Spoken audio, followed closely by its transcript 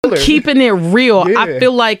Keeping it real. Yeah. I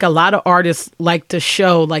feel like a lot of artists like to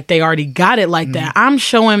show like they already got it like that. I'm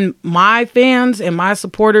showing my fans and my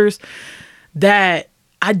supporters that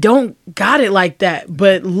I don't got it like that.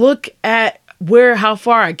 But look at how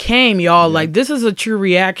far I came, y'all. Yeah. Like, this is a true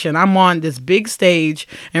reaction. I'm on this big stage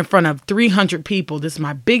in front of 300 people. This is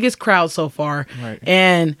my biggest crowd so far. Right.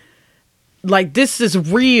 And like, this is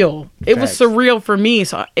real. It was Facts. surreal for me.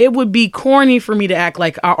 So it would be corny for me to act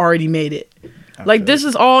like I already made it. Like, this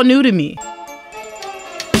is all new to me.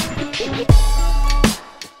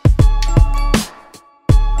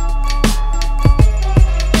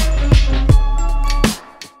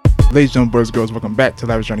 Ladies and gentlemen, boys and girls, welcome back to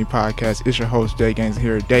Lavish Journey Podcast. It's your host, Jay Gaines,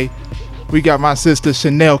 here today. We got my sister,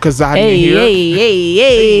 Chanelle Kazadi here.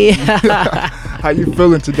 Hey. How you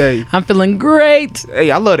feeling today? I'm feeling great. Hey,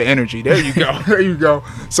 I love the energy. There you go. There you go.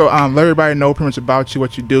 So, let everybody know pretty much about you,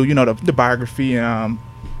 what you do, the biography, and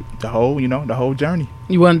the whole journey.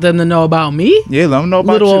 You want them to know about me? Yeah, let them know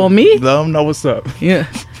about Little you. old me? Let them know what's up. Yeah.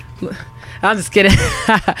 I'm just kidding.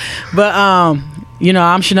 But, I'm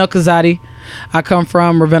Chanelle Kazadi. I come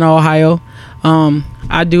from Ravenna, Ohio.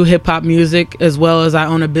 I do hip hop music as well as I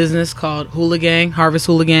own a business called Harvest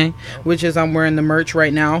Hula Gang, which is I'm wearing the merch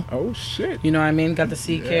right now. Oh, shit. You know what I mean? Got the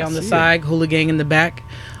CK on the see side, Hula Gang in the back.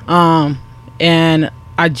 And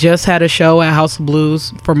I just had a show at House of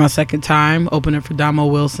Blues for my second time, opening for Damo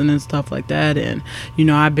Wilson and stuff like that. And,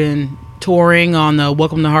 I've been touring on the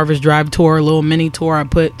Welcome to Harvest Drive tour, a little mini tour I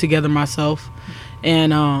put together myself.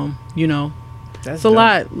 And, That's it's a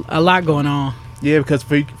lot going on. Yeah, because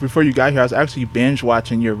before you got here, I was actually binge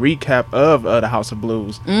watching your recap of the House of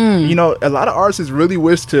Blues. A lot of artists really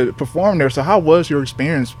wish to perform there. So how was your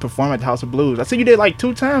experience performing at the House of Blues? I see you did like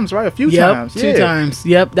 2 times, right? A few times. Two times.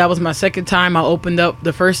 Yep, that was my second time. I opened up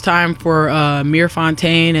the first time for Mir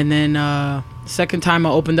Fontaine, and then second time I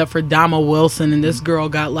opened up for Dama Wilson, and this girl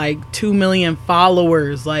got like 2 million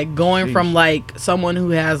followers, like going from like someone who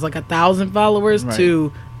has like 1,000 followers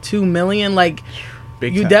to 2 million. Like,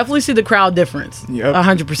 Big you time. Definitely see the crowd difference. Yep.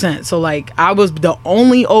 100%. So like, I was the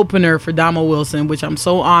only opener for Dama Wilson, which I'm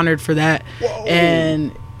so honored for that. Whoa.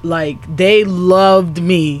 And like, they loved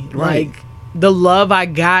me. Right. Like, the love I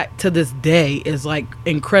got to this day is like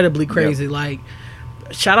incredibly crazy. Yep. Like,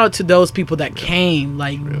 shout out to those people that came.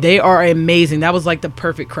 Like, they are amazing. That was like the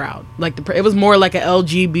perfect crowd. Like, it was more like a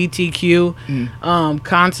LGBTQ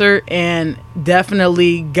concert, and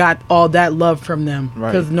definitely got all that love from them.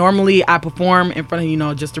 Because normally I perform in front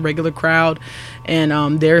of just a regular crowd,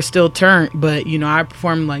 and they're still turned. But I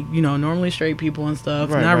perform like normally straight people and stuff.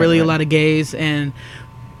 Not really a lot of gays. And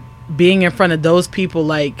being in front of those people,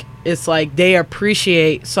 like, it's like they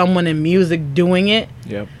appreciate someone in music doing it.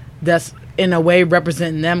 Yep. That's in a way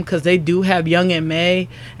representing them, because they do have Young and May,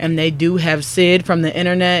 and they do have Sid from the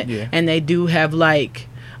internet, and they do have like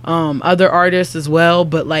other artists as well.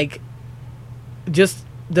 But like, just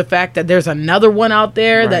the fact that there's another one out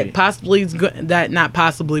there that possibly is not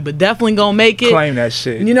possibly, but definitely gonna make it. Claim that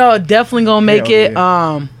shit. Definitely gonna make it.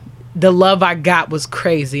 Yeah. The love I got was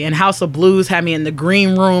crazy. And House of Blues had me in the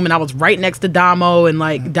green room, and I was right next to Damo, and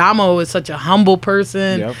like, Damo is such a humble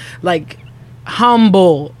person. Like,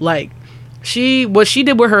 humble. Like, what she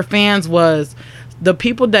did with her fans was, the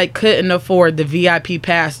people that couldn't afford the VIP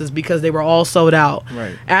passes because they were all sold out.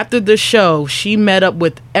 Right. After the show, she met up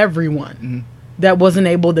with everyone that wasn't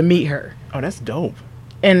able to meet her. Oh, that's dope.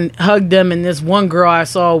 And hugged them. And this one girl I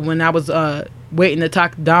saw when I was waiting to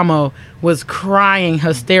talk to Damo was crying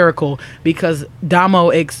hysterical, because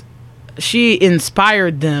Damo she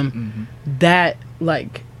inspired them that,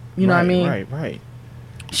 like, you know what I mean? Right.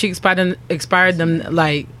 She inspired them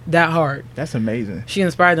like that hard. That's amazing. She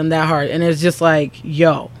inspired them that hard. And it's just like,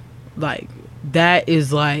 yo, like, that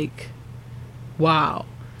is like, wow.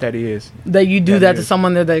 That is. That you do that to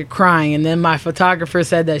someone that they're crying. And then my photographer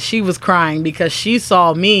said that she was crying because she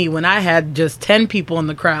saw me when I had just 10 people in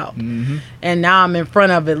the crowd. And now I'm in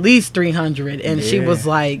front of at least 300. And she was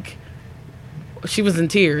like, she was in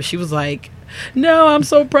tears. She was like, no, I'm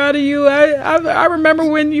so proud of you. I remember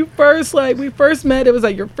when we first met, it was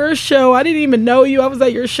like your first show. I didn't even know you. I was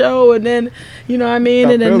at your show, and then, you know what I mean?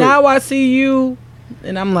 And then now I see you,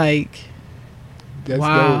 and I'm like,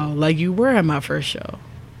 wow, dope. Like, you were at my first show.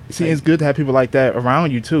 See, it's good to have people like that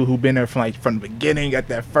around you too, who've been there from the beginning at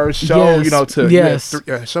that first show, to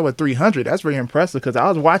a show at 300. That's very impressive, because I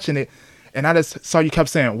was watching it, and I just saw you kept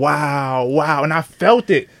saying, wow, and I felt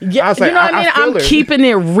it. Yeah, I was like, I'm keeping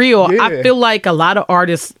it real. Yeah. I feel like a lot of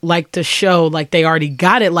artists like to show like they already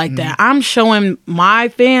got it like that. I'm showing my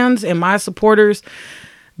fans and my supporters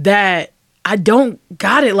that I don't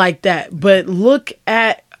got it like that. But look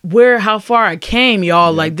at how far I came,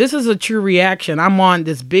 y'all. Like, this is a true reaction. I'm on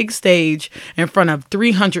this big stage in front of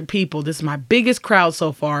 300 people. This is my biggest crowd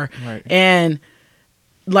so far. Right. And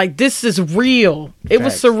like, this is real. It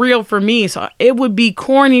was surreal for me. So it would be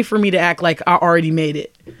corny for me to act like I already made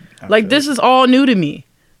it. Like, this is all new to me.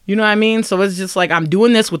 You know what I mean? So it's just like, I'm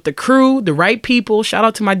doing this with the crew, the right people. Shout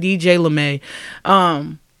out to my DJ LeMay.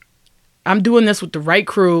 I'm doing this with the right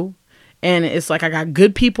crew. And it's like, I got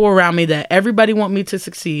good people around me that everybody want me to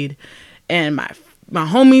succeed. And my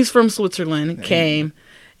homies from Switzerland came,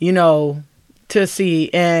 you know, to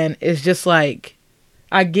see. And it's just like,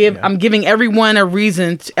 I'm giving everyone a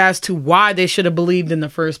reason as to why they should have believed in the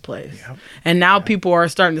first place. Yep. And now people are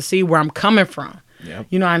starting to see where I'm coming from. Yep.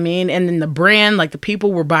 You know what I mean? And then the brand, like, the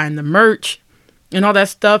people were buying the merch and all that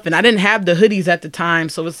stuff. And I didn't have the hoodies at the time.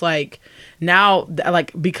 So it's like, now,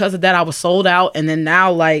 like, because of that, I was sold out. And then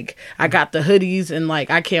now, like, I got the hoodies, and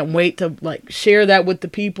like, I can't wait to like share that with the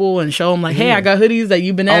people and show them like, hey, I got hoodies that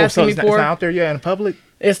you've been asking me for. It's not out there yet in public?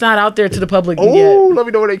 It's not out there to the public yet. Oh, let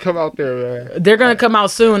me know when they come out there, man. They're going to come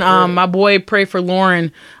out soon. My boy, Pray for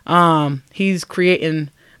Lauren, he's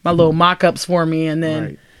creating my little mock-ups for me, and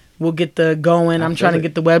then we'll get the going. I'm trying to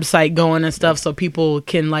get the website going and stuff so people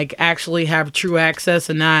can like actually have true access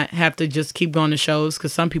and not have to just keep going to shows,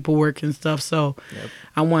 because some people work and stuff. So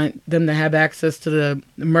I want them to have access to the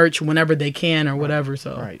merch whenever they can or whatever.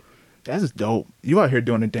 So that's dope. You out here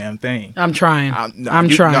doing the damn thing. I'm trying. I'm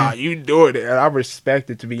trying. Nah, you doing it. I respect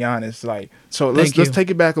it, to be honest. Like, so let's take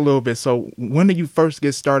it back a little bit. So when did you first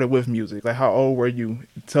get started with music? Like, how old were you?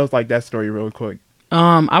 Tell us like that story real quick.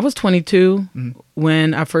 I was 22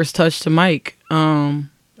 when I first touched the mic.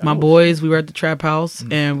 My boys, we were at the trap house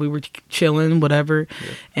and we were chilling, whatever.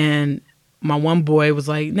 Yeah. And my one boy was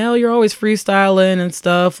like, "Nell, you're always freestyling and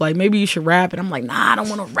stuff. Like, maybe you should rap." And I'm like, "Nah, I don't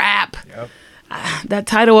want to rap." Yep. That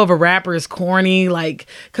title of a rapper is corny. Like,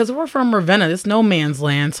 cause we're from Ravenna. It's no man's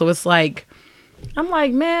land. So it's like, I'm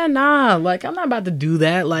like, man, nah. Like, I'm not about to do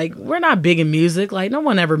that. Like, we're not big in music. Like, no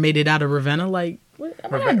one ever made it out of Ravenna. Like,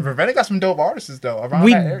 Ravenna got some dope artists though around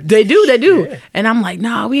that area. They do. Yeah. And I'm like,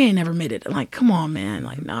 nah, we ain't never made it. I'm like, come on, man.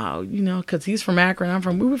 Like, nah, you know, cause he's from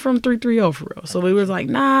Akron. We were from 330 for real. So we was like,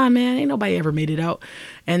 nah, man, ain't nobody ever made it out.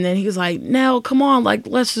 And then he was like, Nell, come on, like,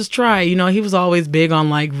 let's just try. You know, he was always big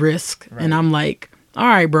on like risk. Right. And I'm like, all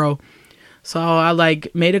right, bro. So I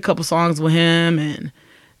like made a couple songs with him, and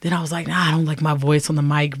then I was like, nah, I don't like my voice on the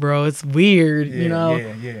mic, bro. It's weird, you know?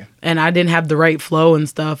 Yeah. And I didn't have the right flow and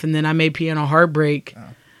stuff. And then I made Piano Heartbreak.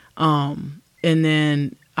 And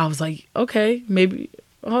then I was like, okay, maybe,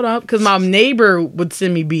 hold up. Because my neighbor would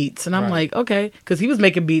send me beats. And I'm like, okay. Because he was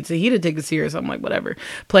making beats and he didn't take it serious. I'm like, whatever.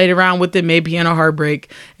 Played around with it, made Piano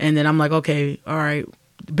Heartbreak. And then I'm like, okay, all right,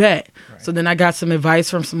 bet. So then I got some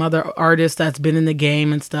advice from some other artists that's been in the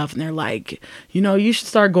game and stuff, and they're like, you know, you should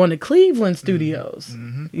start going to Cleveland studios.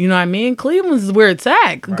 You know what I mean? Cleveland is where it's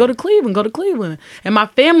at. Go to Cleveland. And my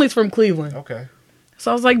family's from Cleveland. Okay.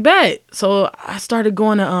 So I was like, bet. So I started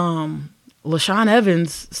going to LaShawn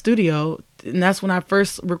Evans' studio, and that's when I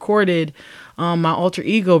first recorded my Alter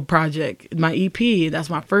Ego project, my EP.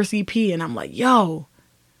 That's my first EP, and I'm like, yo.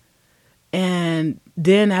 And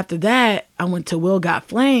then after that, I went to Will Got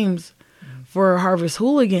Flames for Harvest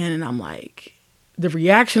Hooligan, and I'm like, the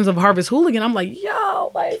reactions of Harvest Hooligan, I'm like,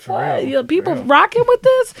 yo, like, what? Yo, people rocking with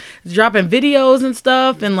this? Dropping videos and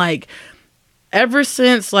stuff, and like, ever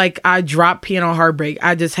since like I dropped Piano Heartbreak,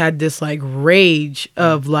 I just had this like rage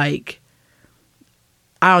of like,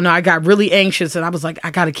 I don't know, I got really anxious, and I was like,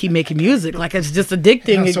 I gotta keep making music. Like, it's just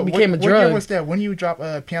addicting. It became a drug. What year was that? When you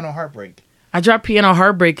dropped Piano Heartbreak? I dropped Piano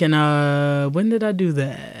Heartbreak in, when did I do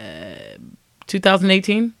that?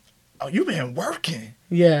 2018? Oh, you've been working.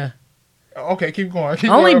 Yeah. Okay, keep going. I've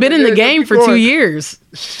only been in the game for 2 years.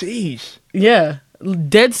 Sheesh. Yeah.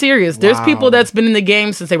 Dead serious. Wow. There's people that's been in the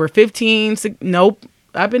game since they were 15. Nope.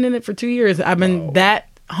 I've been in it for 2 years. I've been that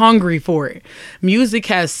hungry for it. Music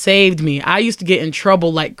has saved me. I used to get in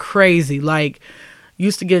trouble like crazy. Like,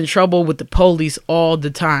 used to get in trouble with the police all the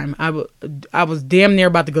time. I was damn near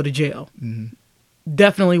about to go to jail.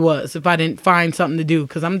 Definitely was, if I didn't find something to do.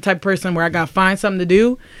 Because I'm the type of person where I got to find something to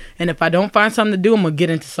do. And if I don't find something to do, I'm going to get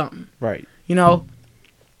into something. Right. You know?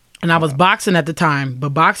 And I was boxing at the time. But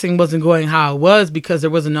boxing wasn't going how it was because there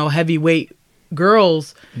wasn't no heavyweight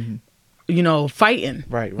girls, you know, fighting.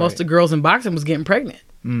 Right. Most of the girls in boxing was getting pregnant.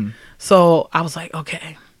 So I was like,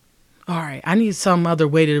 okay, all right, I need some other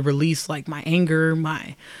way to release like my anger,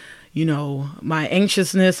 my, you know, my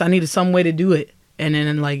anxiousness. I needed some way to do it. And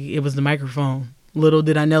then like, it was the microphone. Little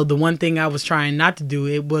did I know, the one thing I was trying not to do,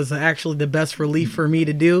 it was actually the best relief for me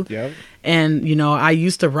to do. Yep. And, you know, I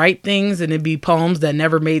used to write things and it'd be poems that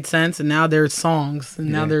never made sense. And now there's songs.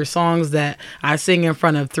 And now there's songs that I sing in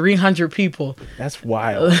front of 300 people. That's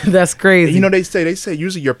wild. That's crazy. You know, they say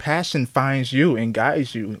usually your passion finds you and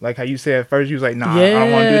guides you. Like how you said at first, you was like, nah, I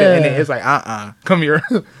don't want to do that. And then it's like, come here.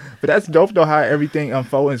 But that's dope though, how everything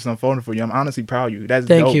unfolding for you. I'm honestly proud of you. That's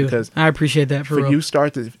Thank dope. you. Because I appreciate that for real. you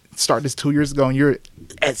start this 2 years ago and you're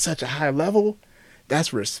at such a high level,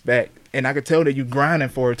 that's respect. And I could tell that you grinding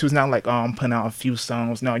for it too. It's not like, oh, I'm putting out a few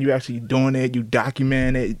songs. No, you actually doing it. You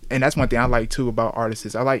document it. And that's one thing I like too about artists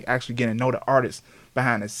is I like actually getting to know the artist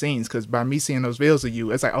behind the scenes. Because by me seeing those videos of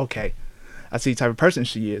you, it's like, okay, I see the type of person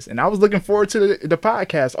she is. And I was looking forward to the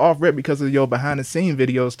podcast off rip because of your behind the scene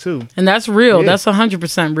videos too. And that's real. Yeah. That's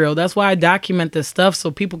 100% real. That's why I document this stuff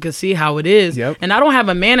so people can see how it is. Yep. And I don't have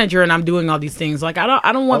a manager and I'm doing all these things. Like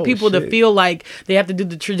I don't want people to feel like they have to do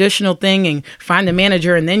the traditional thing and find a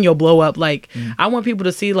manager and then you'll blow up. Like I want people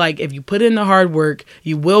to see like if you put in the hard work,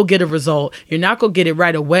 you will get a result. You're not going to get it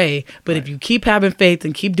right away, but if you keep having faith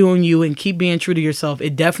and keep doing you and keep being true to yourself,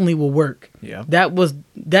 it definitely will work. Yeah.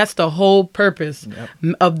 That's the whole purpose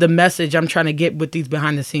of the message I'm trying to get with these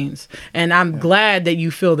behind the scenes. And I'm glad that you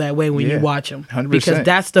feel that way when you watch them. 100%. Because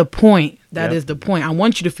that's the point. That is the point. I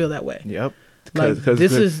want you to feel that way. Yep. Like,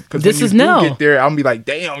 this is when Nell. Get there, I'll be like,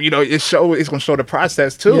 damn, you know, it's gonna show the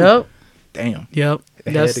process too. Yep. Damn. Yep.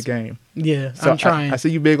 Ahead of the game. Yeah, so I'm trying. I see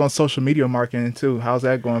you big on social media marketing too. How's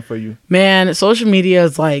that going for you? Man, social media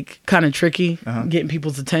is like kind of tricky, getting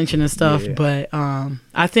people's attention and stuff. Yeah. But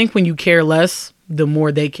I think when you care less, the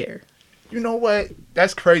more they care. You know what?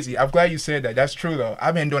 That's crazy. I'm glad you said that. That's true though.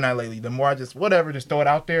 I've been doing that lately. The more I just throw it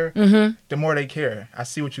out there, the more they care. I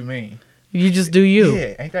see what you mean. You just do you.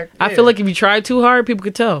 Yeah, ain't that? I feel like if you try too hard, people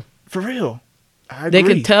could tell. For real. I agree. They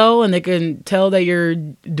could tell, and they can tell that you're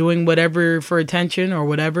doing whatever for attention or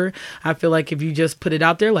whatever. I feel like if you just put it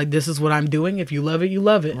out there, like this is what I'm doing. If you love it, you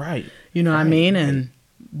love it. Right. You know what I mean? Right. And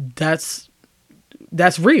that's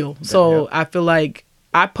real. So I feel like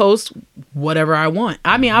I post whatever I want.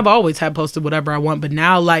 I mean, I've always had posted whatever I want, but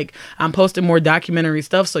now like I'm posting more documentary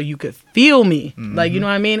stuff so you could feel me. Like, you know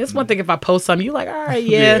what I mean? It's one thing if I post something, you like, all right,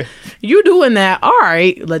 you doing that. All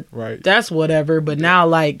right. Like, that's whatever. But now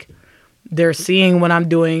like they're seeing what I'm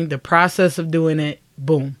doing, the process of doing it.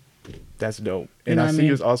 Boom. That's dope. And I see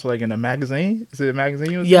you was also like in a magazine. Is it a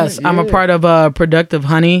magazine you was Yes, in? I'm a part of Productive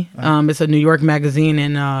Honey. It's a New York magazine,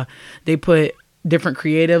 and they put different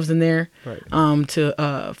creatives in there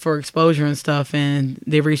for exposure and stuff. And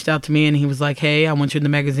they reached out to me, and he was like, "Hey, I want you in the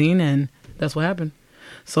magazine," and that's what happened.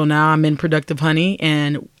 So now I'm in Productive Honey,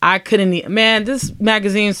 and I couldn't. Man, this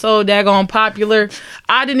magazine's so daggone popular.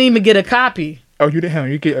 I didn't even get a copy. Oh, you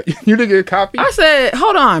didn't get a copy? I said,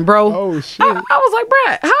 hold on, bro. Oh, shit. I was like,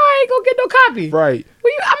 Brad, how I ain't gonna get no copy? Right.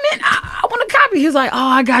 Well, I want a copy. He's like, oh,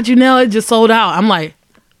 I got you now. It just sold out. I'm like,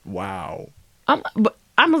 wow. I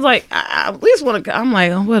was like, I at least want to. I'm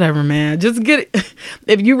like, oh, whatever, man. Just get it.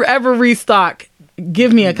 If you ever restock,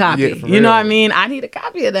 give me a copy. Yeah, you know what I mean? I need a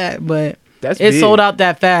copy of that, but it big. Sold out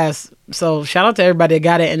that fast. So shout out to everybody that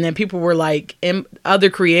got it. And then people were like, other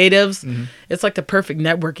creatives, it's like the perfect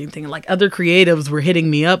networking thing. Like other creatives were hitting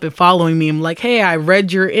me up and following me. I'm like, hey, I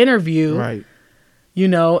read your interview. Right. You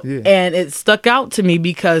know, and it stuck out to me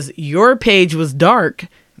because your page was dark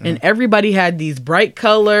and everybody had these bright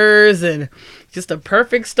colors and just a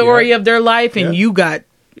perfect story of their life. And you got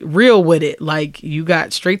real with it. Like you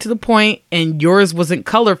got straight to the point, and yours wasn't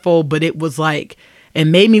colorful, but it was like, it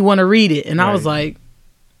made me want to read it. And I was like,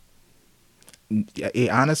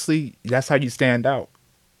 honestly, that's how you stand out.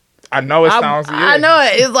 I know it sounds weird. I know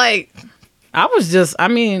it. It's like, I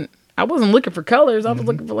wasn't looking for colors. I was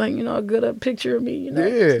looking for like, a good picture of me,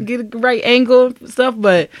 get a right angle and stuff.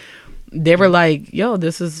 But they were like, yo,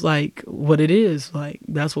 this is like what it is. Like,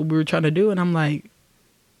 that's what we were trying to do. And I'm like,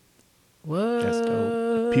 what? That's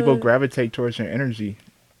dope. People gravitate towards your energy.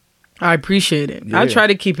 I appreciate it. I try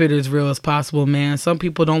to keep it as real as possible, man. Some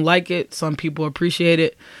people don't like it. Some people appreciate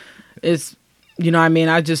it. It's,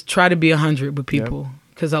 I just try to be 100 with people.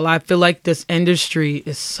 Because I feel like this industry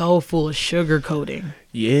is so full of sugarcoating.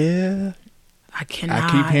 Yeah. I cannot.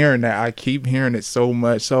 I keep hearing that. I keep hearing it so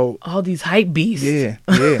much. So all these hype beasts.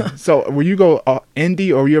 Yeah. So will you go indie,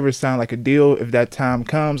 or will you ever sign like a deal if that time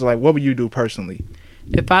comes? Like, what would you do personally?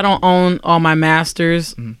 If I don't own all my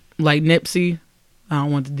masters, like Nipsey, I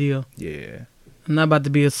don't want the deal. Yeah. I'm not about to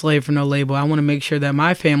be a slave for no label. I want to make sure that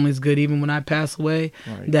my family's good even when I pass away,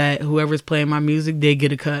 that whoever's playing my music, they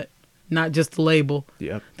get a cut. Not just the label.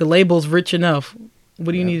 Yep. The label's rich enough.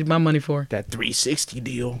 What do you need my money for? That 360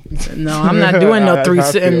 deal. No, I'm not doing no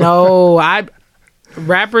 360. No,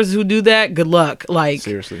 rappers who do that, good luck. Like,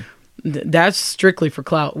 seriously. That's strictly for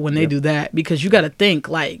clout when they do that, because you got to think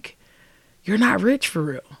like you're not rich for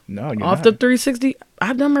real. No, you're off not. The 360.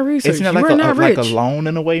 I've done my research. Isn't it like like a loan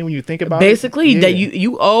in a way when you think about basically, it? that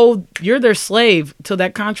you owe, you're their slave till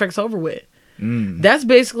that contract's over with. That's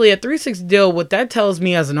basically a 360 deal. What that tells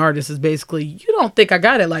me as an artist is basically, you don't think I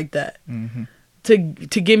got it like that to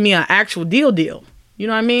give me an actual deal. You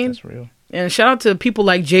know what I mean? That's real. And shout out to people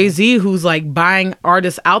like Jay-Z, who's like buying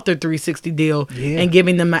artists out their 360 deal and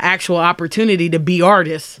giving them an actual opportunity to be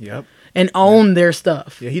artists. Yep. And own their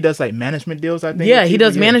stuff. Yeah, he does like management deals, I think. Yeah, he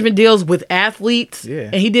does management deals with athletes. Yeah.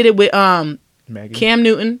 And he did it with Maggie. Cam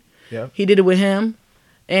Newton. Yep. He did it with him.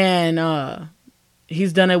 And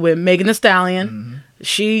he's done it with Megan Thee Stallion.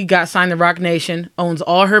 She got signed to Rock Nation, owns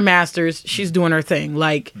all her masters. She's doing her thing.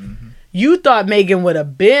 Like, you thought Megan would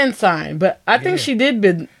have been signed, but I think she did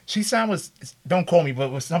been. She signed with, don't quote me,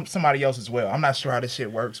 but with somebody else as well. I'm not sure how this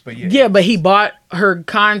shit works, but yeah. Yeah, but he bought her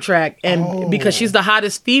contract, and because she's the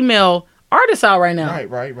hottest female artist out right now.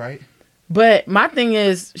 Right. But my thing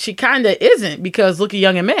is, she kind of isn't, because look at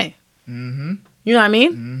Young and May. You know what I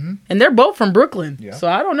mean? And they're both from Brooklyn. Yeah. So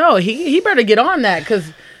I don't know. He better get on that,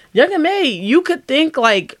 because Young and May, you could think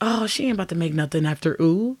like, oh, she ain't about to make nothing after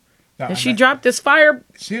Ooh. And she dropped this fire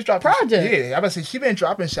project. Yeah, I about to say, she been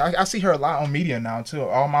dropping shit. I see her a lot on media now, too.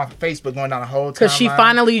 On my Facebook going down the whole time. Because she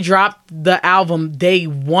finally dropped the album they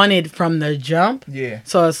wanted from the jump. Yeah.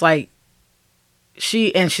 So it's like,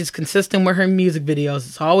 she's consistent with her music videos.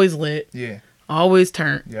 It's always lit. Yeah. Always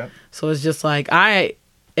turned. Yep. So it's just like, I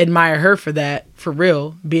admire her for that, for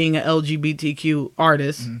real, being an LGBTQ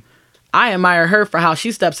artist. I admire her for how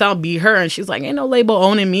she steps out, be her, and she's like, ain't no label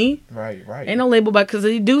owning me. Right. Ain't no label, because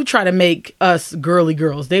they do try to make us girly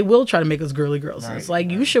girls. They will try to make us girly girls. It's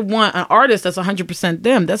like, you should want an artist that's 100%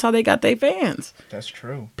 them. That's how they got their fans. That's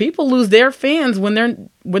true. People lose their fans when they're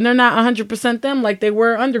not 100% them, like they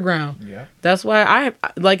were underground. Yeah. That's why I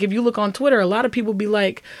like, if you look on Twitter, a lot of people be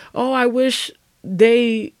like, oh, I wish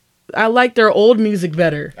I like their old music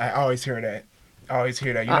better. I always hear that.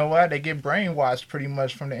 You know what? They get brainwashed pretty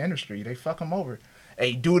much from the industry. They fuck them over.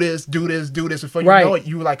 Hey, do this. Before you know it,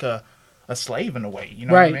 you like a slave in a way. You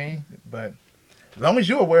know what I mean? But as long as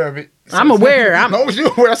you're aware of it. I'm aware. As long as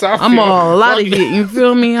you're aware, that's how I feel. I'm on a lot of it. You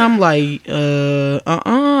feel me? I'm like,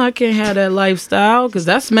 I can't have that lifestyle, because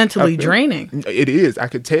that's mentally draining. It is. I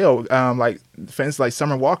could tell. Like, for instance, like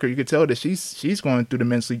Summer Walker, you could tell that she's going through the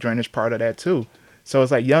mentally drainage part of that too. So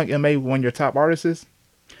it's like Young M.A. one of your top artists?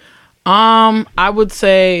 I would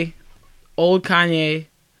say old Kanye.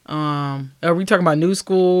 Are we talking about new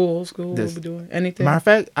school, old school? What we doing? Anything? Matter of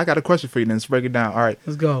fact, I got a question for you. Then let's break it down. All right,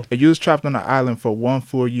 let's go. If you was trapped on an island for one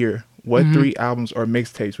full year, what 3 albums or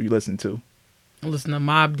mixtapes would you listen to? I listen to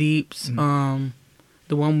Mobb Deep's. The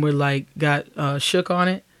one where like got Shook on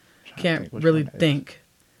it. Can't really think.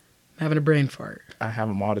 I'm having a brain fart. I have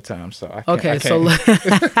them all the time, so I can't. Okay, so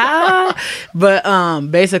but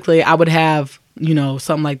basically, I would have,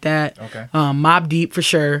 something like that. Okay. Mobb Deep for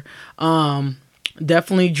sure.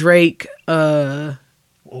 Definitely Drake.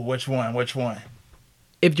 Which one?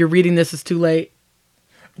 If You're Reading This, It's Too Late.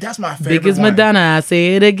 That's my favorite. Big as Madonna, I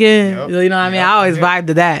say it again. Yep. You know what I mean? I always vibe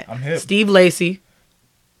to that. I'm hip. Steve Lacy.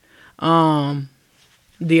 The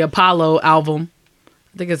Apollo album.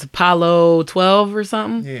 I think it's Apollo 12 or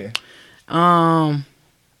something. Yeah.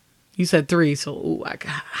 You said 3, so I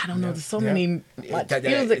don't know. There's so many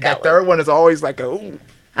music. That third one is always like a ooh.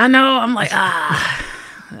 I know. I'm like,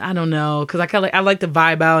 I don't know, because I like to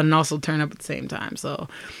vibe out and also turn up at the same time. So,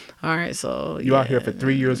 all right. So you out here for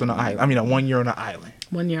 3 years on the island. I mean, 1 year on the island.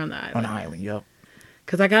 1 year on the island. On the island, yep.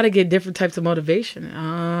 Because I got to get different types of motivation.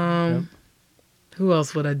 Who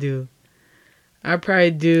else would I do? I'd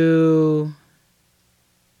probably do.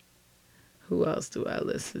 Who else do I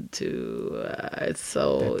listen to? It's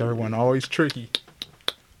so. That third one always tricky.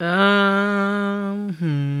 Kanye,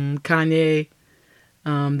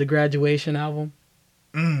 the Graduation album.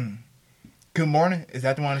 Good Morning. Is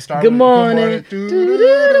that the one that started? Good Morning. Yeah.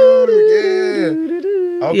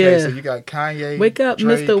 Okay, so you got Kanye. Wake up,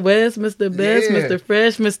 Drake. Mr. West, Mr. Best, Mr.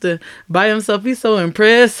 Fresh, Mr. By himself. He's so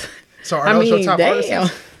impressed. So are those your top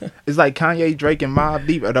artists? It's like Kanye, Drake, and Mobb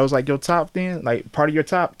Deep. Are those like your top then? Like part of your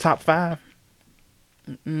top 5?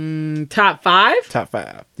 Top 5? Top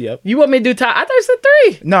 5. Yep. You want me to do top? I thought you said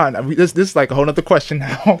 3. No, this is like a whole nother question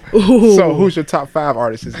now. Ooh. So who's your top 5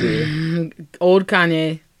 artists is there? Old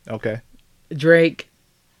Kanye. Okay. Drake.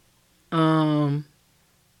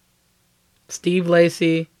 Steve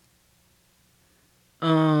Lacy. Who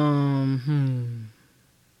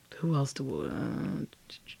else do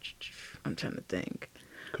I'm trying to think.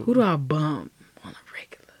 Cool. Who do I bump on a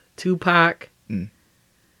regular? Tupac.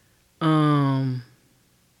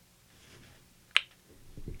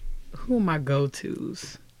 Who are my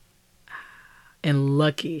go-tos? And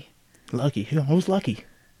Lucky. Lucky? Who's Lucky?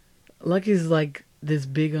 Lucky's like this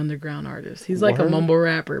big underground artist. He's like a mumble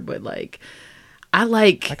rapper, but like, I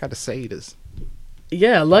gotta say this.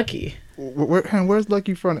 Yeah, Lucky. Where's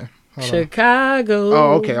Lucky from? Chicago.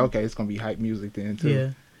 Oh, okay. It's gonna be hype music then too. Yeah.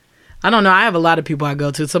 I don't know. I have a lot of people I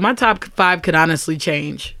go to, so my top 5 could honestly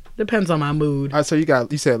change. Depends on my mood. All right, so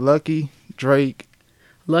you said Lucky, Drake,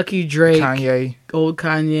 Kanye, old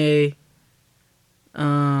Kanye,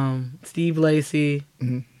 Steve Lacy.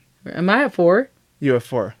 Mm-hmm. Am I at 4? You're at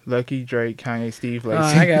 4. Lucky, Drake, Kanye, Steve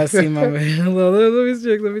Lacy. I gotta see my. Let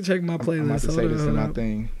me check my playlist. I'm about to say this in my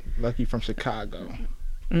thing. Lucky from Chicago.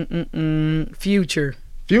 Future.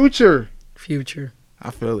 I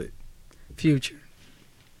feel it. Future.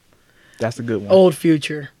 That's a good one. Old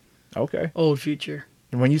Future. Okay. Old Future.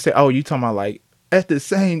 And when you say, you talking about like at the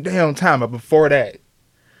same damn time, but before that.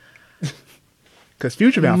 Because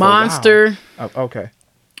Future been Monster. For a while. Okay.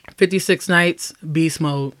 56 Nights, Beast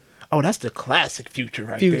Mode. Oh, that's the classic Future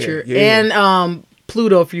right there. Yeah. And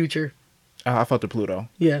Pluto Future. I felt the Pluto.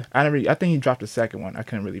 Yeah. I think he dropped the second one. I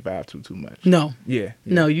couldn't really vibe too much. No. Yeah.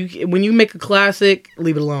 No, when you make a classic,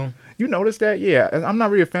 leave it alone. You notice that? Yeah. I'm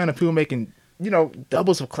not really a fan of people making,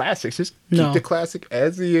 doubles of classics. Just keep the classic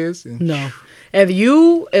as he is. And no.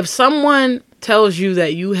 If someone tells you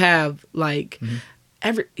that you have like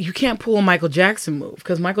you can't pull a Michael Jackson move,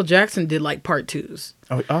 because Michael Jackson did like part 2s.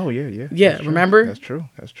 Oh yeah. Yeah, remember? That's true.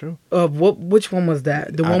 Which one was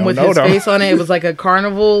that? The one with his face on it. It was like a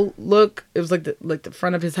carnival look. It was like the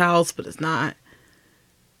front of his house, but it's not.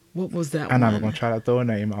 What was that? I'm not gonna try to throw a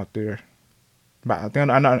name out there, but I think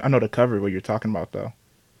I know the cover what you're talking about though.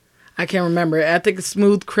 I can't remember. I think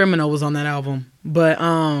Smooth Criminal was on that album, but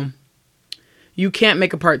you can't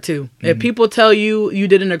make a part 2. Mm-hmm. If people tell you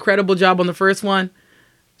did an incredible job on the first one,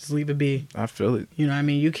 just leave it be. I feel it. You know what I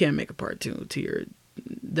mean? You can't make a part 2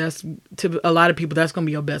 that's to a lot of people, that's going to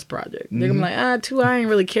be your best project. They're going to be like, 2, I ain't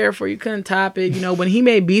really care for. You couldn't top it. When he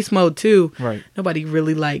made Beast Mode 2, right, nobody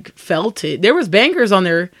really like felt it. There was bangers on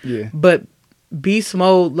there, yeah, but Beast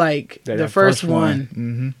Mode, like the first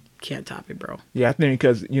one, can't top it, bro. Yeah, I think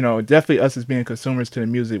because, definitely us as being consumers to the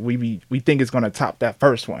music, we think it's going to top that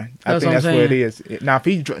first one. I think that's what it is. Now, if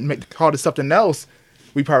he called it something else,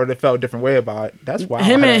 we probably would have felt a different way about it. That's why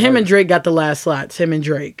him and Drake got the last slots. Him and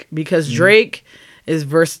Drake, because Drake is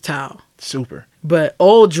versatile, super. But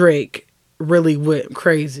old Drake really went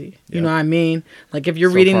crazy. You know what I mean? Like if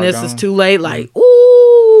you're reading this, it's too late. Like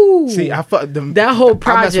ooh, see, that whole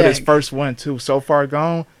project. I messed with his first one too. So Far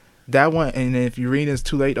Gone, that one, and then if you read It's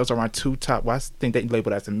Too Late, those are my 2 top. Well, I think they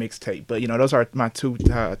labeled as a mixtape, but those are my 2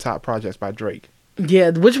 top projects by Drake.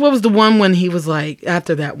 Yeah, which one was the one when he was like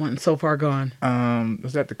after that one, So Far Gone?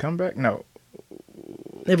 Was that the comeback? No,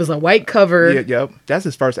 it was a white cover. Yeah, yep. That's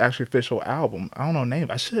his first actually official album. I don't know the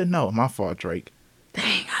name. I should know. My fault, Drake.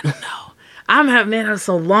 Dang, I don't know. That was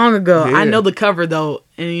so long ago. Yeah. I know the cover though,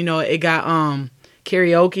 and it got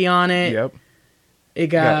karaoke on it. Yep. It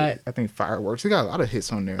got I think Fireworks. It got a lot of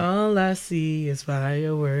hits on there. All I see is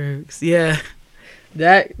fireworks. Yeah,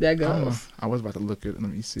 that goes. I was about to look at it.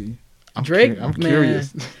 Let me see. Drake, I'm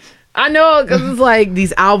curious. I know, because it's like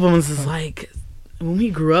these albums is like when we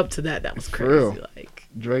grew up to that was crazy. Real. Like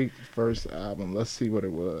Drake's first album. Let's see what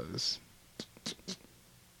it was.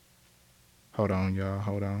 Hold on, y'all.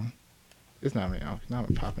 Hold on. It's not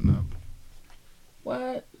popping up.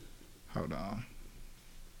 What? Hold on.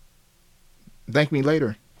 Thank Me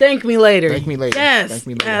Later. Thank Me Later. Thank Me Later. Yes. Thank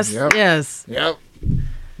Me Later. Yes. Yep. Yes. Yep.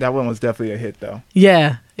 That one was definitely a hit though.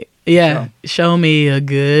 Yeah. Yeah. Show me a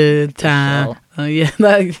good time. Oh yeah.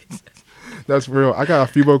 That's real. I got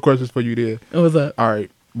a few more questions for you there. What's up? All right.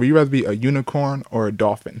 Would you rather be a unicorn or a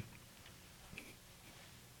dolphin?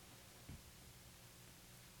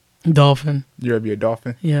 Dolphin. You rather be a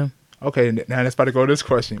dolphin? Yeah. Okay, now let's about to go to this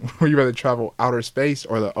question. Would you rather travel outer space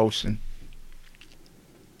or the ocean?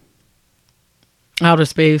 Outer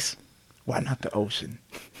space. Why not the ocean?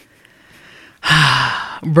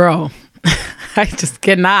 Bro, I just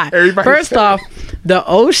cannot. First off, the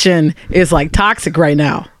ocean is like toxic right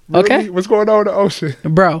now. Really? Okay? What's going on in the ocean?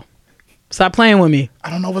 Bro, stop playing with me.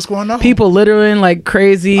 I don't know what's going on. People littering like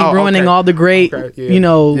crazy, ruining all the great,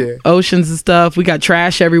 oceans and stuff. We got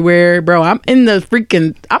trash everywhere. Bro, I'm in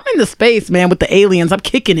the space, man, with the aliens. I'm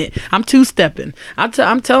kicking it. I'm two-stepping.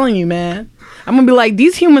 I'm telling you, man. I'm going to be like,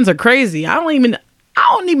 these humans are crazy. I don't even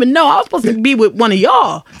know. I was supposed to be with one of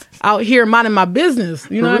y'all out here minding my business.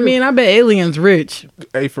 You know what I mean? I bet aliens rich.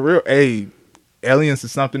 Hey, for real. Hey, aliens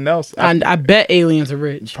is something else. I bet aliens are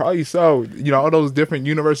rich. Probably so. All those different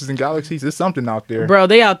universes and galaxies, there's something out there. Bro,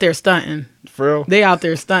 they out there stunting. For real? They out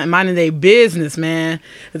there stunting, minding their business, man.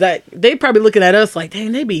 That they probably looking at us like,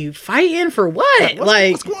 dang, they be fighting for what?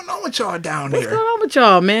 What's going on with y'all down there? What's going on with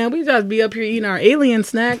y'all, man? We just be up here eating our alien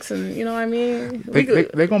snacks, and you know what I mean.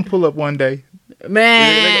 They gonna pull up one day.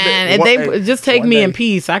 Man, and they just take me in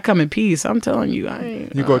peace. I come in peace. I'm telling you, I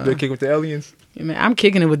ain't. You go kick with the aliens? Man, I'm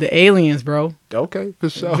kicking it with the aliens, bro. Okay, for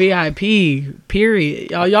sure. VIP, period.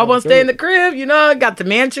 Y'all want to stay in the crib? You know, I got the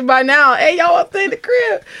mansion by now. Hey, y'all want to stay in the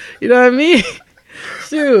crib? You know what I mean?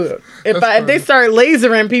 Shoot, if they start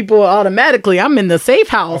lasering people automatically, I'm in the safe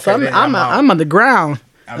house. Okay, I'm on the ground.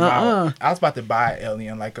 I was about to buy an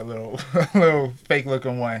alien, like a little fake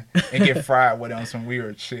looking one, and get fried with it on some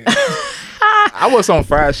weird shit. I was on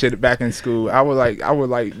fried shit back in school. I would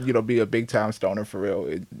like be a big time stoner for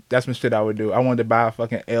real. That's some shit I would do. I wanted to buy a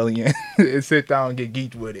fucking alien and sit down and get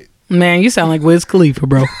geeked with it. Man, you sound like Wiz Khalifa,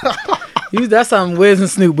 bro. That's something Wiz and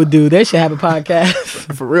Snoop would do. They should have a podcast.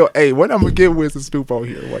 For real. Hey, when I'm gonna get Wiz and Snoop on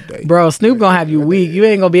here one day? Bro, Snoop gonna have you weak. You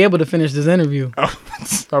ain't gonna be able to finish this interview. I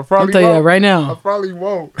probably I'll tell you that right now. I probably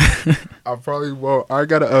won't. I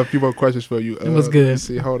got a few more questions for you. It was good. Let's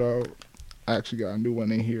see, hold on. I actually got a new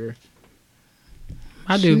one in here.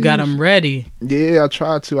 My dude got them ready. Yeah, I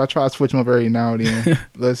try to switch them up every now and then.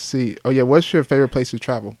 Let's see. Oh yeah, what's your favorite place to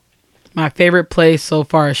travel? My favorite place so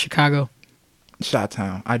far is Chicago.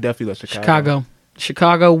 Chi-town. I definitely love Chicago.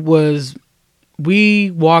 Chicago was,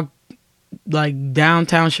 we walked like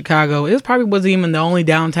downtown Chicago. It probably wasn't even the only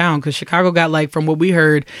downtown because Chicago got like, from what we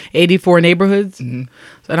heard, 84 neighborhoods. Mm-hmm.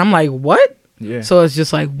 And I'm like, what? Yeah. So it's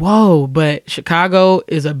just like, whoa. But Chicago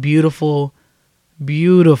is a beautiful,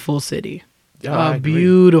 beautiful city. Yeah,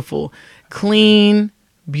 beautiful, clean,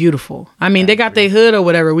 beautiful. I mean, they got their hood or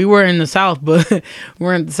whatever. We were in the South, but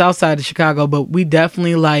we're in the South side of Chicago, but we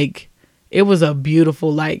definitely like, it was a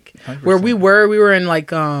beautiful, like 100%. Where we were in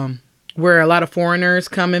like, where a lot of foreigners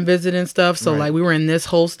come and visit and stuff. So like we were in this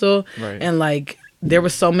hostel and like, there were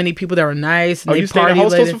so many people that were nice. And you stayed in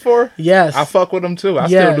hostels before? Yes. I fuck with them too. I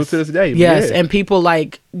still do to this day. Yes. Yeah. And people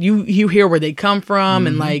like, you hear where they come from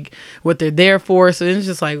and like what they're there for. So it's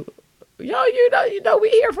just like, yo, you know, we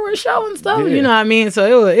here for a show and stuff. Yeah. You know what I mean?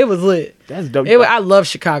 So it was lit. That's dope. I love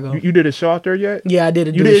Chicago. You did a show out there yet? Yeah, I did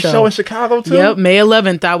a show. You did a show in Chicago too? Yep. May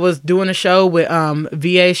 11th, I was doing a show with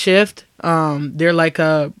VA Shift. They're like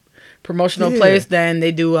a promotional place. Then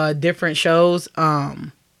they do different shows.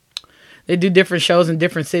 They do different shows in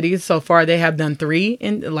different cities. So far, they have done 3.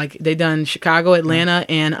 They done Chicago, Atlanta,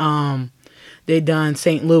 and they done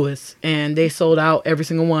St. Louis, and they sold out every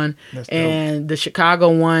single one. That's dope. And the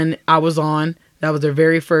Chicago one I was on. That was their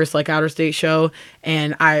very first like outer state show,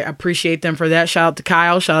 and I appreciate them for that. Shout out to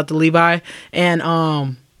Kyle, shout out to Levi,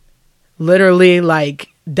 and literally like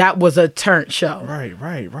that was a turnt show.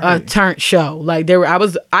 Right. A turnt show. Like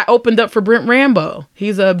I opened up for Brent Rambo.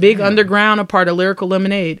 He's a big underground, a part of Lyrical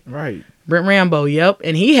Lemonade. Right. Brent Rambo, yep,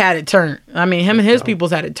 and he had it turned. I mean, him and his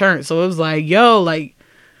peoples had it turned. So it was like, yo, like.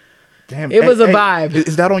 Damn, it was a vibe.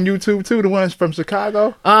 Is that on YouTube too? The ones from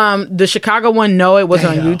Chicago? The Chicago one, no, it was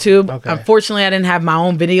on YouTube. Okay. Unfortunately, I didn't have my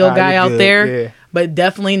own video guy out there. Yeah. But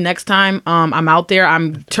definitely next time I'm out there,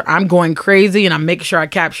 I'm going crazy and I'm making sure I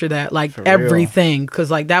capture that, like everything,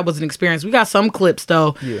 because like that was an experience. We got some clips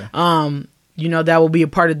though. Yeah. You know, that will be a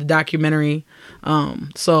part of the documentary.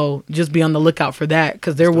 So just be on the lookout for that,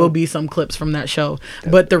 because there will be some clips from that show.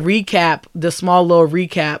 But the recap, the small little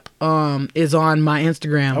recap, is on my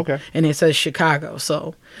Instagram. Okay. And it says Chicago.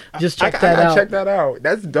 So just check that out. Check that out.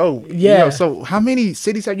 That's dope. Yeah. You know, so how many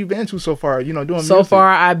cities have you been to so far? You know, doing so music?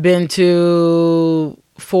 far I've been to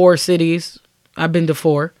 4 cities. I've been to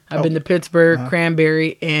 4. I've been to Pittsburgh,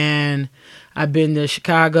 Cranberry, and I've been to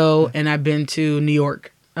Chicago, and I've been to New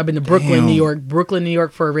York. I've been to Brooklyn, New York. Brooklyn, New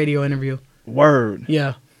York for a radio interview. Word.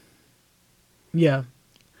 Yeah.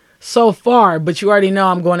 So far, but you already know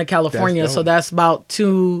I'm going to California, so that's about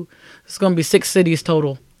 2. It's going to be 6 cities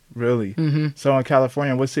total. Really? Mm-hmm. So in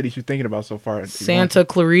California, what cities you thinking about so far? Santa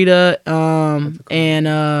Clarita,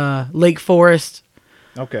 and Lake Forest.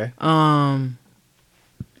 Okay.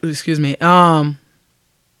 Excuse me.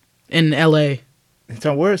 In LA.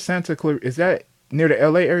 So where's Santa Clarita? Is that near the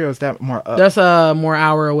LA area, or is that more up? That's more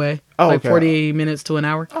hour away. Oh, like 40 minutes to an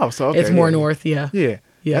hour. Oh, so okay, it's more north. Yeah.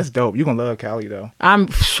 That's dope. You're gonna love Cali though.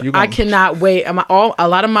 I cannot wait. A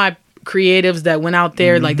lot of my creatives that went out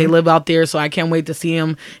there, like they live out there, so I can't wait to see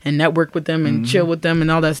them and network with them and chill with them and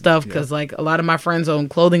all that stuff, because like a lot of my friends own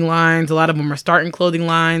clothing lines. A lot of them are starting clothing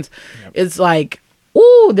lines. It's like,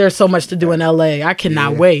 ooh, there's so much to do in LA. I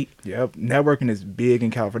cannot wait. Yep, networking is big in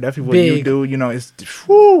California. Definitely what you do. You know, it's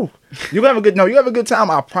whoo. You have a good time.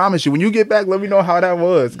 I promise you. When you get back, let me know how that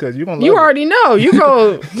was, because you're gonna. You already know. You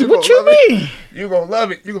go. What you mean? You gonna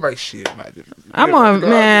love it. You gonna be like, shit. I'm on,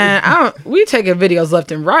 man. We taking videos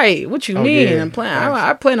left and right. What you mean? Yeah.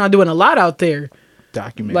 I plan on doing a lot out there.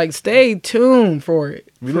 Document. Like, stay tuned for it.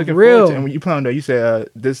 We looking forward to it. And when you plan on, you said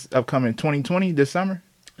this upcoming 2020 this summer?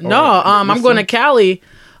 No, I'm going to Cali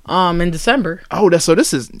in December. Oh, this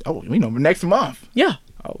is next month. Yeah.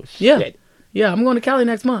 Oh shit. Yeah, I'm going to Cali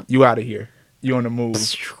next month. You out of here. You on the move.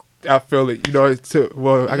 I feel it. You know,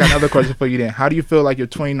 I got another question for you then. How do you feel like your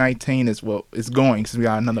 2019 is going, since we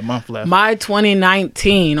got another month left? My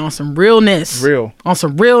 2019 on some realness,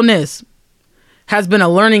 has been a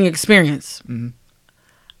learning experience. Mm-hmm.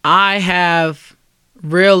 I have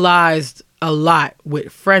realized a lot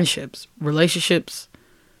with friendships, relationships,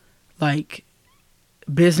 like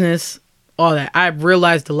business, all that. I've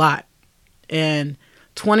realized a lot. And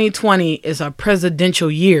 2020 is a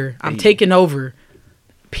presidential year. I'm taking over.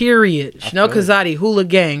 Period. Chanelle Kazadi, Hula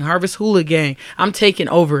Gang, Harvest Hula Gang. I'm taking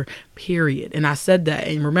over. Period. And I said that,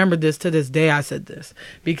 and remember this to this day. I said this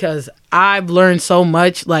because I've learned so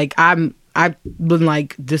much. Like I've been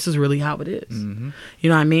like, this is really how it is. Mm-hmm. You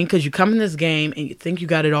know what I mean? Because you come in this game and you think you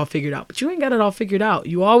got it all figured out, but you ain't got it all figured out.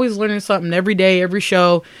 You always learning something every day, every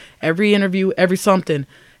show, every interview, every something.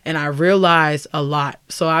 And I realized a lot.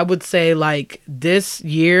 So I would say like this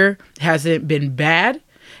year hasn't been bad.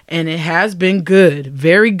 And it has been good,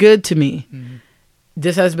 very good to me. Mm-hmm.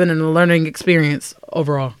 This has been a learning experience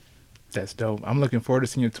overall. That's dope. I'm looking forward to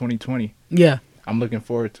seeing you 2020. Yeah. I'm looking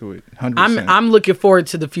forward to it. 100%. I'm looking forward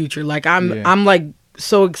to the future. Like I'm like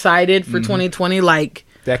so excited for 2020. Like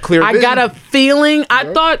that clear vision. I got a feeling.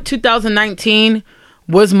 I thought 2019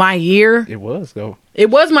 was my year. It was though. It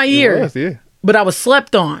was my year. It was, yeah. But I was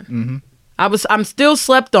slept on. Mm-hmm. I'm still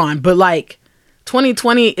slept on. But like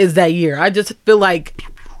 2020 is that year. I just feel like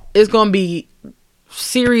it's going to be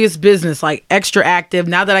serious business, like extra active.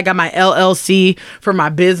 Now that I got my LLC for my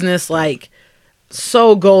business, like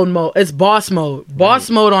so gold mode. It's boss mode. Boss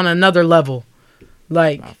mode on another level.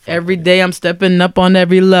 Like every day I'm stepping up on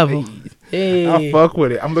every level. Hey. I fuck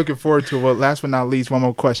with it. I'm looking forward to it. Well, last but not least, one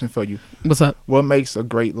more question for you. What's up? What makes a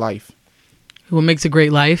great life? What makes a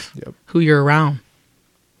great life? Yep. Who you're around.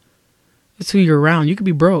 It's who you're around. You could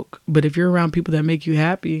be broke, but if you're around people that make you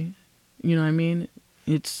happy, you know what I mean?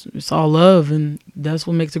 It's all love, and that's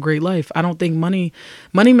what makes a great life. I don't think money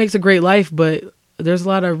makes a great life, but there's a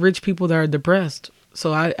lot of rich people that are depressed.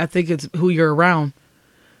 So I think it's who you're around.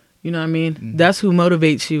 You know what I mean? Mm-hmm. That's who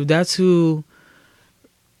motivates you. That's who,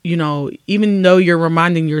 you know, even though you're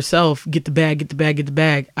reminding yourself, get the bag, get the bag, get the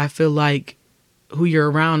bag, I feel like who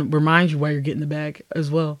you're around reminds you why you're getting the bag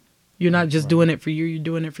as well. You're not just doing it for you. You're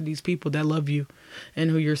doing it for these people that love you and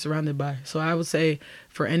who you're surrounded by. So I would say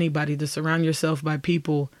for anybody to surround yourself by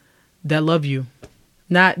people that love you.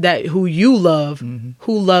 Not that who you love,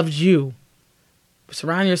 who loves you.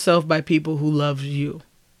 Surround yourself by people who love you.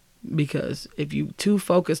 Because if you too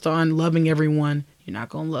focused on loving everyone, you're not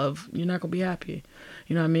going to be happy.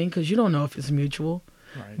 You know what I mean? Because you don't know if it's mutual.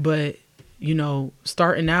 Right. But, you know,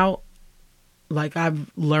 starting out, like I've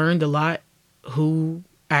learned a lot who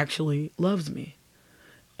actually loves me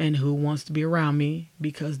and who wants to be around me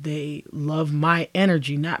because they love my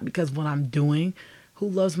energy, not because what I'm doing. Who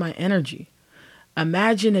loves my energy?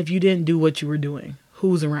 Imagine if you didn't do what you were doing.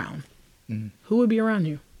 Who's around? Who would be around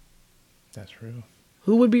you? That's real.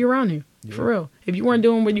 Who would be around you? Yeah. For real. If you weren't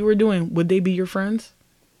doing what you were doing, would they be your friends?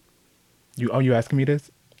 You asking me this?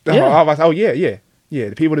 Yeah. Yeah.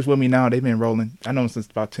 The people that's with me now, they've been rolling. I know them since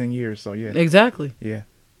about 10 years, so yeah. Exactly. Yeah.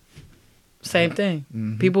 Same thing.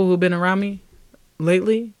 Mm-hmm. People who've been around me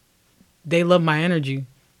lately, they love my energy.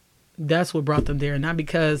 That's what brought them there. Not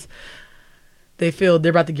because they feel they're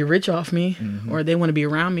about to get rich off me or they want to be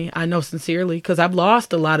around me. I know sincerely because I've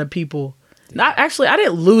lost a lot of people. I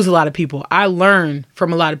didn't lose a lot of people. I learned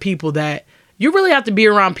from a lot of people that you really have to be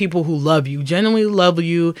around people who love you, genuinely love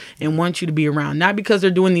you and want you to be around. Not because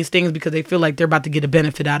they're doing these things because they feel like they're about to get a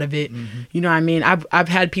benefit out of it. Mm-hmm. You know what I mean? I've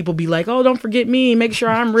had people be like, oh, don't forget me. Make sure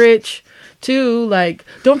I'm rich too. Like,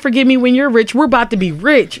 don't forget me when you're rich. We're about to be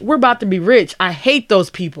rich. We're about to be rich. I hate those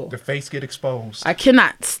people. The face get exposed. I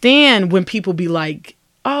cannot stand when people be like,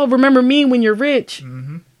 oh, remember me when you're rich.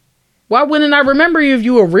 Mm-hmm. Why wouldn't I remember you if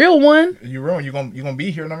you a real one? You're real. You're gonna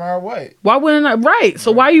be here no matter what. Why wouldn't I? Right.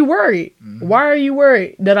 So why are you worried? Mm-hmm. Why are you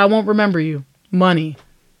worried that I won't remember you? Money.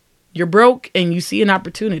 You're broke and you see an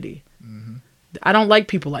opportunity. Mm-hmm. I don't like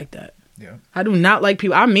people like that. Yeah. I do not like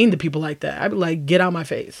people. I mean to people like that. I be like, get out my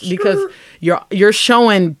face. Sure. Because you're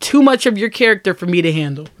showing too much of your character for me to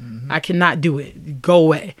handle. Mm-hmm. I cannot do it. Go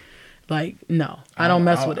away. Like, no, I don't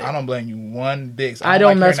mess with it. I don't blame you one bit. I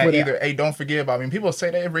don't mess with either. it. Hey, don't forget about me. And people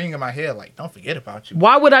say that ring in my head, like, don't forget about you.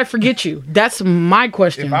 Why would I forget you? That's my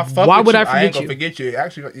question. If I fuck Why with would you, I forget I ain't gonna you? Forget you.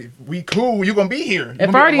 Actually, if we cool, you gonna be here.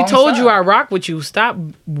 If I already told you I rock with you, stop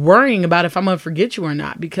worrying about if I'm gonna forget you or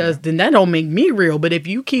not, because then that don't make me real. But if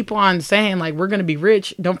you keep on saying like we're gonna be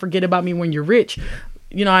rich, don't forget about me when you're rich.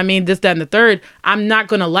 You know what I mean? This, that, and the third. I'm not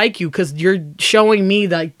gonna like you because you're showing me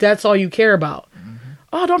like that's all you care about.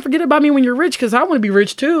 Oh, don't forget about me when you're rich because I want to be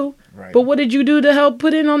rich too. Right. But what did you do to help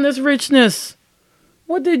put in on this richness?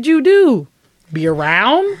 What did you do? Be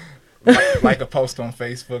around? like a post on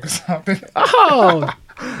Facebook or something. Oh.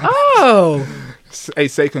 Hey,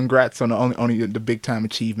 say congrats on the big time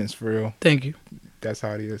achievements for real. Thank you. That's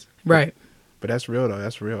how it is. Right. But that's real though.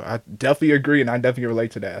 That's real. I definitely agree, and I definitely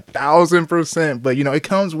relate to that 1,000%. But it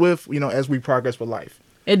comes with as we progress with life.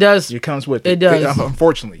 It does. It comes with it. It does.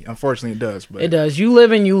 Unfortunately, it does. But it does. You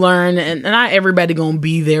live and you learn, and not everybody gonna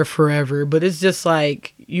be there forever. But it's just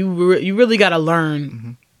like you really gotta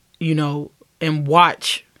learn, and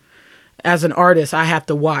watch. As an artist, I have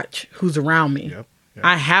to watch who's around me. Yep.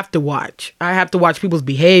 I have to watch. I have to watch people's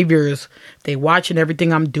behaviors. They watching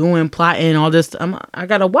everything I'm doing, plotting, all this. I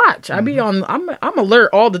gotta watch. I be on. I'm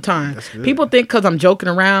alert all the time. People think because I'm joking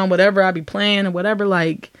around, whatever, I be playing or whatever.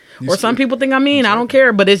 Like, or some people think I mean. I don't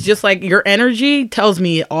care. But it's just like your energy tells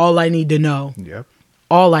me all I need to know. Yep.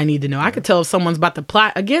 All I need to know. I could tell if someone's about to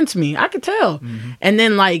plot against me. I could tell. And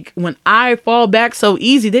then like when I fall back so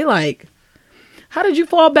easy, they like, how did you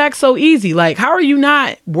fall back so easy? Like, how are you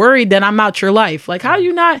not worried that I'm out your life? Like, how are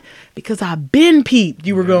you not? Because I've been peeped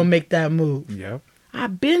you were going to make that move. Yep.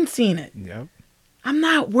 I've been seeing it. Yep. I'm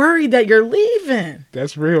not worried that you're leaving.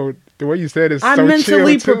 That's real. The way you said it is I so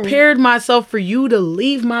mentally chill, prepared myself for you to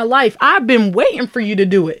leave my life. I've been waiting for you to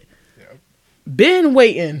do it. Yep. Been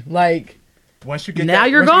waiting. Like, once you get now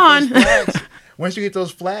you're gone. Once you get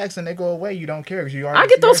those flags and they go away, you don't care. I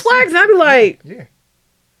get those flags and I be like, yeah.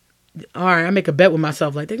 All right, I make a bet with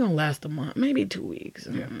myself, like, they're going to last a month, maybe 2 weeks.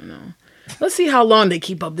 I don't know. Let's see how long they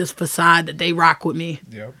keep up this facade that they rock with me.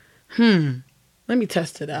 Yep. Let me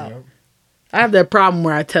test it out. Yep. I have that problem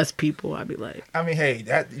where I test people. I'd be like... I mean, hey,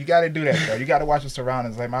 you got to do that, though. You got to watch your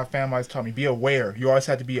surroundings. Like, my family always taught me, be aware. You always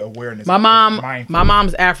have to be awareness. My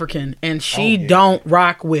mom's African, and she don't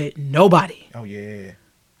rock with nobody. Oh, yeah.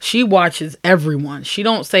 She watches everyone. She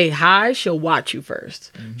don't say hi. She'll watch you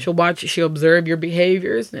first. She'll watch you. She'll observe your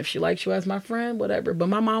behaviors. And if she likes you as my friend, whatever. But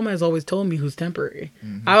my mom has always told me who's temporary.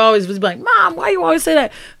 I always was like, Mom, why you always say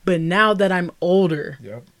that? But now that I'm older,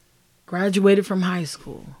 graduated from high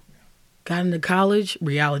school, got into college,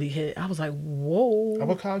 reality hit. I was like, whoa.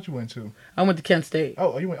 What college you went to? I went to Kent State.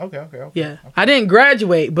 Oh, you went? Okay. Yeah. Okay. I didn't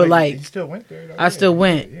graduate, but like. You still went there, though. I still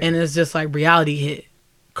went. And it's just like reality hit.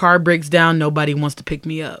 Car breaks down, nobody wants to pick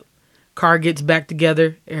me up. Car gets back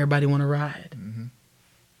together, everybody want to ride.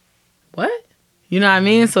 What? You know what I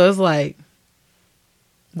mean? So it's like,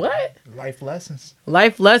 what? Life lessons.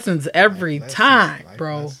 Life lessons every time,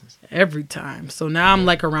 bro. Every time. So now I'm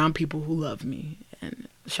like around people who love me. And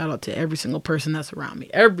shout out to every single person that's around me.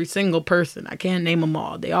 Every single person. I can't name them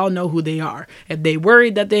all. They all know who they are. If they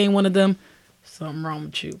worried that they ain't one of them, something wrong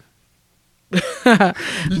with you.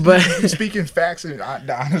 But speaking facts and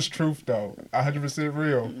the honest truth, though, 100%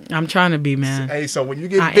 real. I'm trying to be, man. Hey, so when you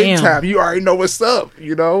get big time, you already know what's up,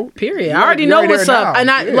 Period. I already know what's up.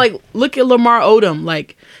 And I look at Lamar Odom.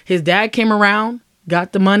 Like, his dad came around,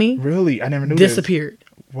 got the money. Really? I never knew disappeared.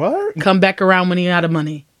 This. What? Come back around when he had the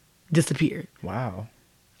money. Disappeared. Wow.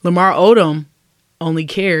 Lamar Odom only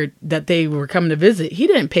cared that they were coming to visit. He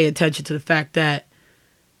didn't pay attention to the fact that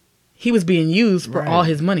he was being used for all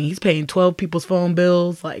his money. He's paying 12 people's phone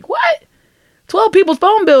bills. Like, what? 12 people's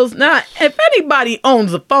phone bills? Now, if anybody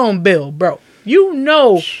owns a phone bill, bro, you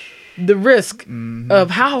know the risk of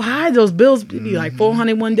how high those bills be. Like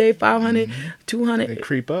 400 one day, 500, 200. They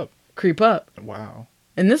creep up. Wow.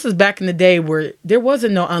 And this is back in the day where there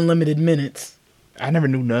wasn't no unlimited minutes. I never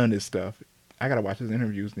knew none of this stuff. I got to watch his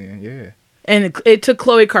interviews then, yeah. And it took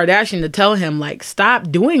Khloe Kardashian to tell him, like,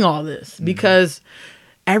 stop doing all this because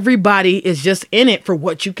everybody is just in it for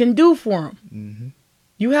what you can do for them.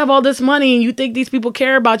 You have all this money and you think these people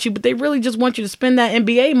care about you, but they really just want you to spend that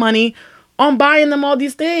NBA money on buying them all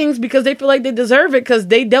these things because they feel like they deserve it because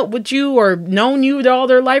they dealt with you or known you all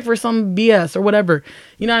their life or some BS or whatever.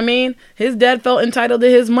 You know what I mean? His dad felt entitled to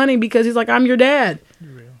his money because he's like, I'm your dad.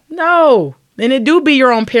 No. And it do be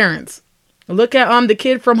your own parents. Look at the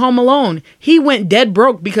kid from Home Alone. He went dead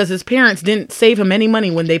broke because his parents didn't save him any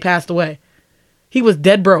money when they passed away. He was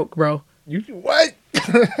dead broke, bro. What?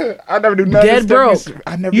 I never knew nothing. Dead broke.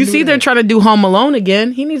 You see, they're trying to do Home Alone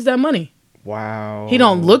again. He needs that money. Wow. He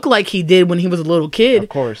don't look like he did when he was a little kid. Of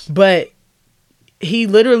course. But he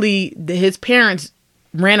literally, his parents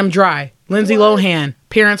ran him dry. Lindsay Lohan,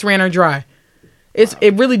 parents ran her dry.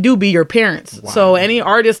 It really do be your parents. Wow. So any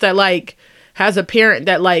artist that like has a parent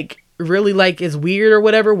that like really like is weird or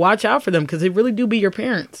whatever, watch out for them, because it really do be your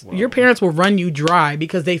parents. Wow. Your parents will run you dry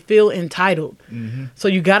because they feel entitled. Mm-hmm. So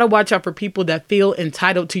you got to watch out for people that feel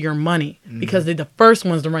entitled to your money, because they're the first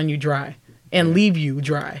ones to run you dry and leave you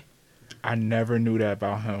dry. I never knew that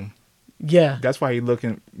about him. Yeah. That's why he was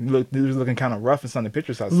looking kind of rough in some of the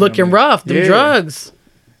pictures I seen. Looking rough. The drugs.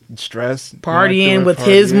 Stress. Partying with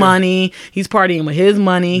his money. He's partying with his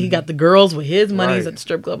money. He got the girls with his money. He's at the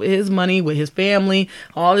strip club with his money, with his family,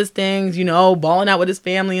 all his things, you know, balling out with his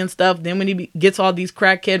family and stuff. Then when he gets all these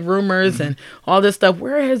crackhead rumors and all this stuff,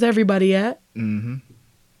 where is everybody at? Mm-hmm.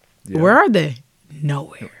 Yeah. Where are they?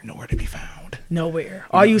 Nowhere. Nowhere to be found. Nowhere.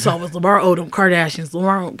 All you saw was Lamar Odom,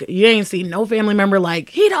 Kardashians. You ain't seen no family member like,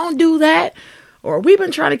 he don't do that. Or we've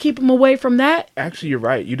been trying to keep him away from that. Actually, you're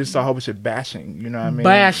right. You just saw a whole bunch of bashing. You know what I mean?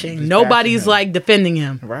 Bashing. Just nobody's like defending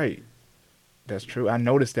him. Right. That's true. I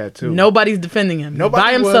noticed that too. Nobody's defending him. Nobody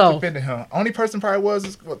by himself. Was defending him. Only person probably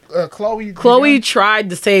was Chloe. Chloe tried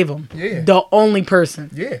to save him. Yeah. The only person.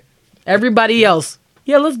 Yeah. Everybody else.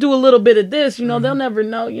 Yeah, let's do a little bit of this. You know, they'll never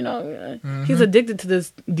know. You know, he's addicted to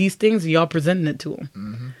these things, and y'all presenting it to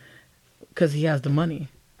him because he has the money.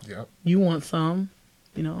 Yep. You want some.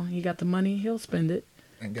 You know, he got the money, he'll spend it.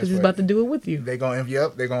 Because he's about to do it with you. They're going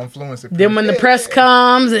to influence it. Then when the press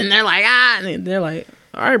comes and they're like, and they're like,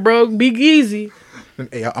 all right, bro, be easy.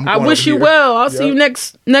 Hey, I wish you well. I'll see you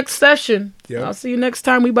next session. Yep. I'll see you next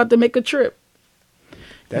time we about to make a trip.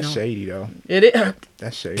 That's shady, though. It is.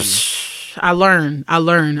 That's shady. I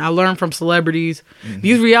learn from celebrities.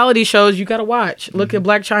 These reality shows you got to watch. Look at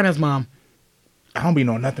Black China's mom. I don't be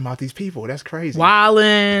knowing nothing about these people. That's crazy.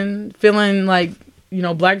 Wildin', feeling like, you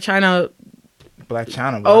know, Black China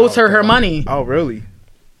owes her money. Oh, really?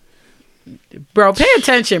 Bro, pay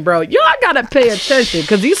attention, bro. Y'all gotta pay attention,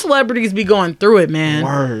 because these celebrities be going through it, man.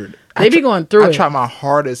 Word. They be going through it. I try my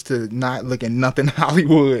hardest to not look at nothing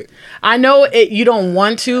Hollywood. I know you don't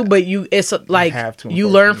want to, but it's like you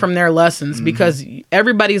learn from their lessons, because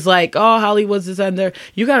everybody's like, oh, Hollywood's this and there.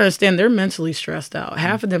 You gotta understand, they're mentally stressed out.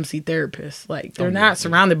 Half of them see therapists. Like, they're not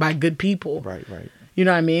surrounded by good people. Right. You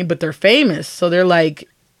know what I mean? But they're famous, so they're like,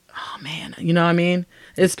 oh man, you know what I mean?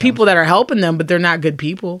 It's people that are helping them, but they're not good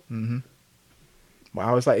people. Mm-hmm.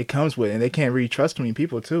 Wow, it's like it comes with, and they can't really trust too many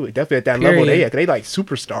people too. Definitely at that level they like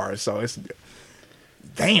superstars, so it's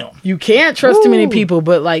damn. You can't trust too many people,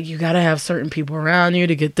 but like you gotta have certain people around you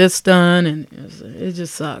to get this done, and it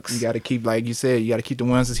just sucks. You gotta keep, like you said, you gotta keep the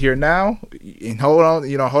ones that's here now, and hold on to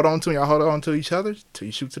y'all, hold on to each other till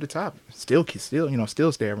you shoot to the top. Still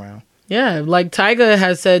stay around. Yeah, like Tyga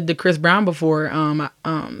has said to Chris Brown before, in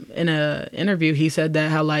a interview, he said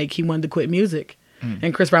that how like he wanted to quit music,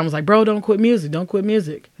 and Chris Brown was like, "Bro, don't quit music,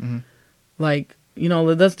 like, you know,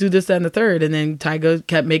 let's do this, that, and the third." And then Tyga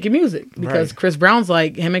kept making music because Chris Brown's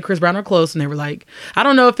like, him and Chris Brown are close, and they were like, I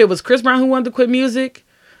don't know if it was Chris Brown who wanted to quit music.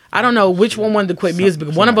 I don't know which one wanted to quit music,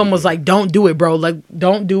 but one of them was like, don't do it, bro. Like,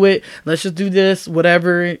 don't do it. Let's just do this,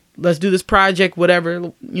 whatever. Let's do this project,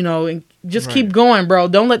 whatever, you know, and just keep going, bro.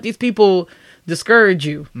 Don't let these people discourage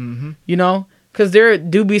you, you know, because there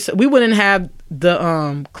do be, we wouldn't have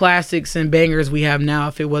the classics and bangers we have now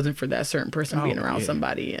if it wasn't for that certain person being around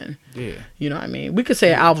somebody. And, you know what I mean? We could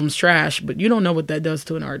say an album's trash, but you don't know what that does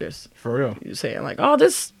to an artist. For real. You're saying like, oh,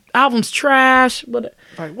 this album's trash. But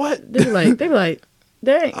like, what? They be like,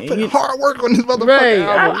 dang, I put hard work on this motherfucking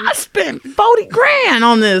album. I spent $40,000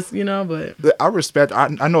 on this, you know. But I respect. I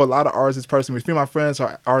know a lot of artists personally. A few of my friends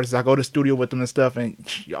are artists. I go to the studio with them and stuff, and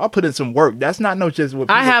y'all put in some work. That's not just what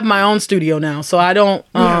I have my own studio now, so I don't.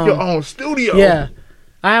 You have your own studio. Yeah,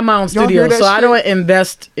 I have my own studio, so I don't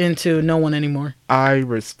invest into no one anymore. I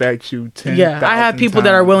respect you 10,000 Yeah, I have people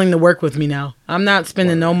that are willing to work with me now. I'm not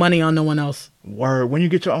spending no money on no one else. Word. When you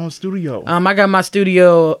get your own studio? I got my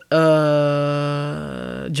studio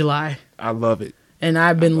July. I love it. And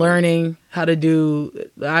I've been learning how to do.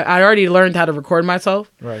 I already learned how to record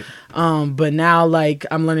myself. Right. But now, like,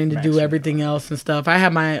 I'm learning to do everything else and stuff. I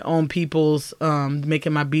have my own people's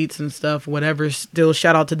making my beats and stuff. Whatever. Still,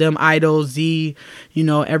 shout out to them, Idol, Z, you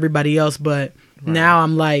know, everybody else. But now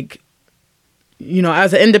I'm like, you know,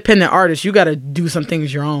 as an independent artist, you got to do some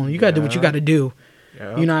things your own. You got to do what you got to do.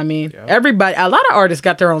 You know what I mean? Everybody, a lot of artists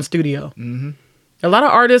got their own studio. A lot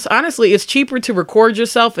of artists, honestly, it's cheaper to record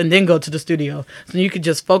yourself and then go to the studio. So you could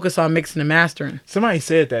just focus on mixing and mastering. Somebody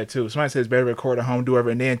said that too. Somebody says better record at home, do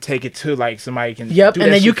whatever, and then take it to like somebody can. Yep,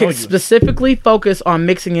 and then you can specifically focus on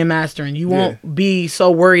mixing and mastering. You won't be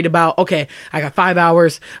so worried about, okay, I got 5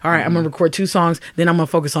 hours. All right, I'm going to record 2 songs. Then I'm going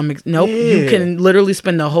to focus on mix. Nope, you can literally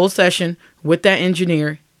spend the whole session with that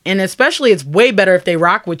engineer. And especially it's way better if they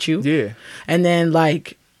rock with you. Yeah. And then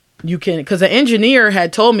like... You can, because the engineer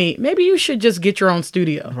had told me, maybe you should just get your own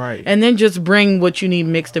studio. Right. And then just bring what you need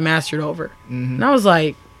mixed and mastered over. Mm-hmm. And I was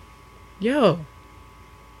like, yo,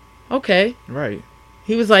 okay. Right.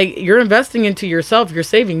 He was like, you're investing into yourself. You're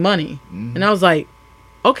saving money. Mm-hmm. And I was like,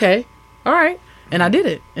 okay, all right. And I did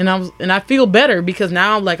it. And I feel better because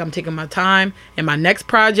now like I'm taking my time and my next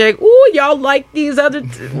project. Ooh, y'all like these other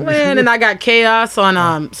man. And I got Chaos on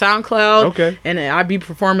SoundCloud. Okay. And I be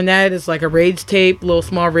performing that. It's like a rage tape, little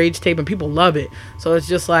small rage tape, and people love it. So it's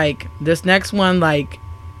just like this next one, like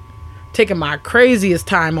taking my craziest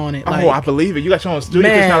time on it. Like, I believe it. You got your own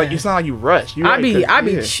studio. It's not like you rush. I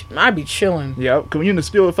be chilling. Yeah, when you in the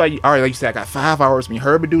studio, it's like, all right, like you said, I got 5 hours. When you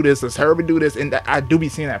heard me do this, let's heard me do this, and I do be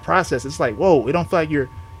seeing that process. It's like, whoa, it don't feel like you're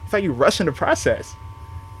rushing the process.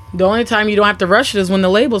 The only time you don't have to rush it is when the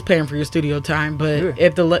label's paying for your studio time. But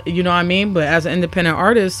if you know what I mean. But as an independent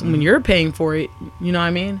artist, when you're paying for it, you know what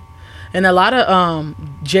I mean. And a lot of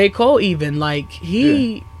J. Cole even like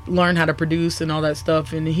he. Learn how to produce and all that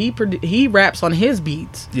stuff, and he raps on his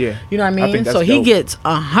beats. Yeah, you know what I mean. So dope. He gets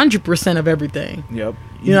 100% of everything. Yep.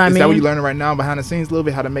 You know what I mean. Is that what you learning right now behind the scenes a little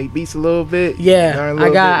bit, how to make beats a little bit? Yeah,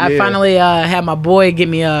 I finally had my boy get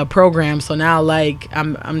me a program, so now like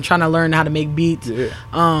I'm trying to learn how to make beats.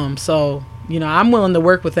 Yeah. So you know I'm willing to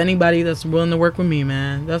work with anybody that's willing to work with me,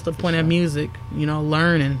 man. That's the point of music. You know,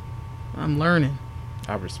 learning. I'm learning.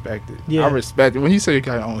 I respect it. Yeah. I respect it. When you say you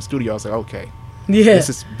got your own studio, I was like, okay. Yeah, this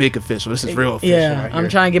is big official. This is real official. Yeah, right, I'm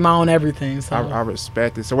trying to get my own everything. So I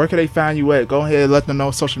respect it. So where can they find you at? Go ahead, let them know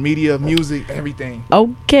social media, music, everything.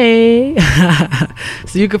 Okay.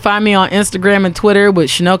 So you can find me on Instagram and Twitter with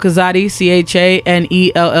Chanelle Kazadi,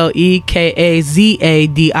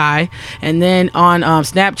 ChanelleKazadi, and then on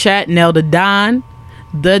Snapchat, Nell the Don,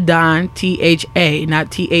 THA,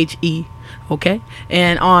 not THE. Okay,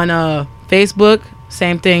 and on Facebook.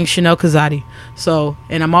 Same thing, Chanelle Kazadi. So,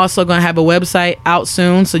 and I'm also going to have a website out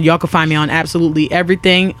soon, so y'all can find me on absolutely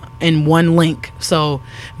everything in one link. So,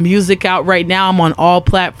 music out right now. I'm on all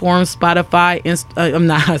platforms, Spotify, I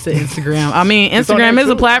said Instagram. I mean, Instagram is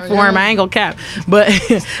a platform. I ain't going to cap. But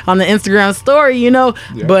on the Instagram story, you know.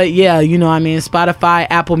 Yeah. But yeah, you know what I mean, Spotify,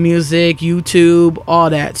 Apple Music, YouTube, all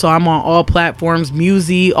that. So, I'm on all platforms,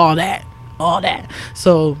 Musi, all that.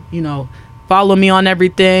 So, you know, follow me on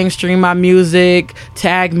everything, stream my music,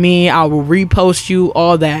 tag me, I will repost you,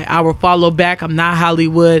 all that. I will follow back. I'm not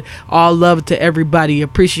Hollywood. All love to everybody.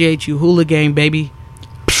 Appreciate you. Hula Gang, baby.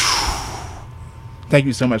 Thank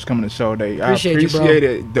you so much for coming to the show today. I appreciate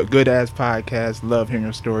it. The Good Ass Podcast. Love hearing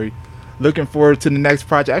your story. Looking forward to the next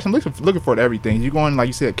project. Actually, I'm looking forward to everything. You're going, like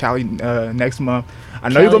you said, Cali next month. I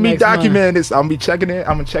know you're going to be documenting this. I'm going to be checking it.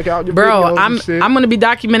 I'm going to check out your videos and shit. I'm going to be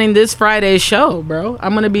documenting this Friday's show, bro.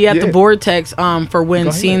 I'm going to be at the Vortex for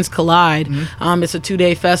When Scenes Collide. Mm-hmm. It's a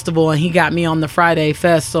 2-day festival, and he got me on the Friday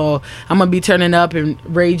fest. So I'm going to be turning up and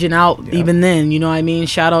raging out even then. You know what I mean?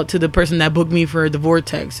 Shout out to the person that booked me for the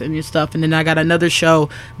Vortex and your stuff. And then I got another show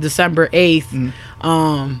December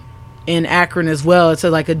 8th. In Akron as well. It's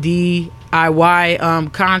like a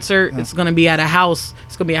DIY concert. It's gonna be at a house.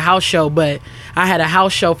 It's gonna be a house show, but I had a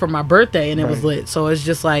house show for my birthday and it was lit. So it's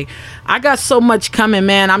just like I got so much coming,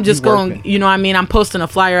 man. I'm just going, you know what I mean? I'm posting a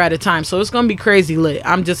flyer at a time. So it's gonna be crazy lit.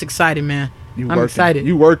 I'm just excited, man. I'm excited.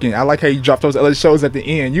 You working. I like how you drop those other shows at the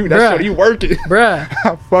end. You working. Bruh.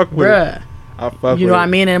 I fuck with it. You know what I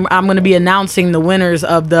mean? And I'm gonna be announcing the winners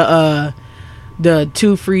of the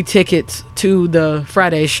 2 free tickets to the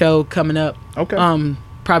Friday show coming up. Okay.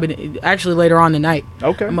 Probably actually later on tonight.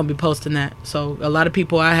 Okay. I'm gonna be posting that. So a lot of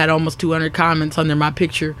people, I had almost 200 comments under my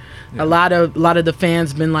picture. Yeah. A lot of the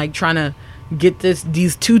fans been like trying to get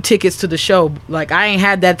these 2 tickets to the show. Like I ain't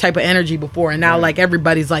had that type of energy before, and now like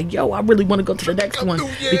everybody's like, yo, I really want to go to the next one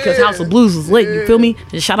because House of Blues is lit. You feel me?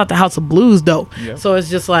 And shout out to House of Blues though. Yeah. So it's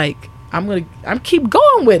just like I'm keep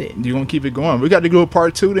going with it. You're gonna keep it going. We got to go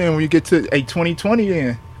part 2 then when you get to 2020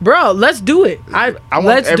 then. Bro, let's do it. I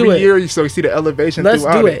want every year so you see the elevation. Let's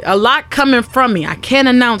do it. A lot coming from me. I can't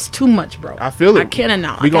announce too much, bro. I feel it. I can't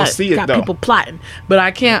announce. We gonna see it got though. People plotting, but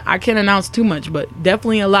I can't announce too much. But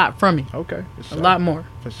definitely a lot from me. Okay, for sure. A lot more.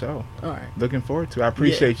 For sure. All right. Looking forward to it. I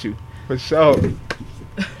appreciate you. For sure.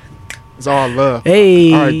 It's all love.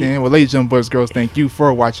 Hey. All right then. Well, ladies and boys, girls, thank you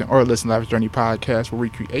for watching or listening to Life's Journey podcast, where we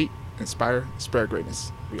create inspire, spread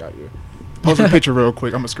greatness. We out here. Post a picture real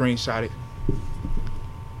quick. I'm gonna screenshot it.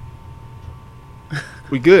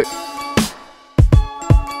 We good.